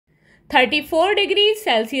34 degrees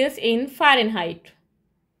Celsius in Fahrenheit?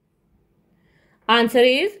 Answer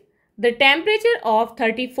is, the temperature of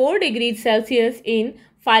 34 degrees Celsius in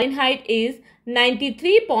Fahrenheit is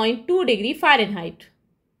 93.2 degree Fahrenheit.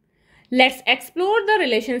 Let's explore the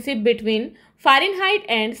relationship between Fahrenheit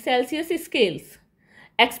and Celsius scales.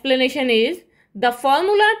 Explanation is, the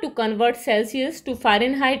formula to convert Celsius to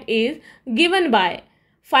Fahrenheit is given by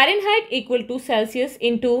Fahrenheit equal to Celsius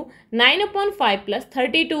into 9/5 plus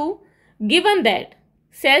 32. Given that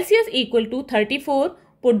Celsius equal to 34,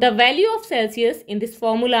 put the value of Celsius in this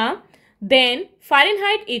formula. Then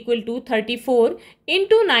Fahrenheit equal to 34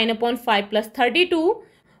 into 9/5 plus 32,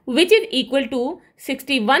 which is equal to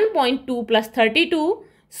 61.2 plus 32.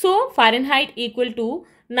 So Fahrenheit equal to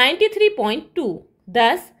 93.2.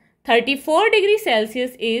 Thus 34 degrees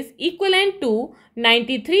Celsius is equivalent to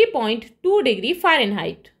 93.2 degree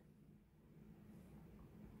Fahrenheit.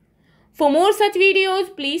 For more such videos,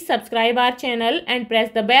 please subscribe our channel and press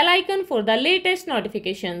the bell icon for the latest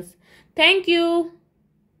notifications. Thank you.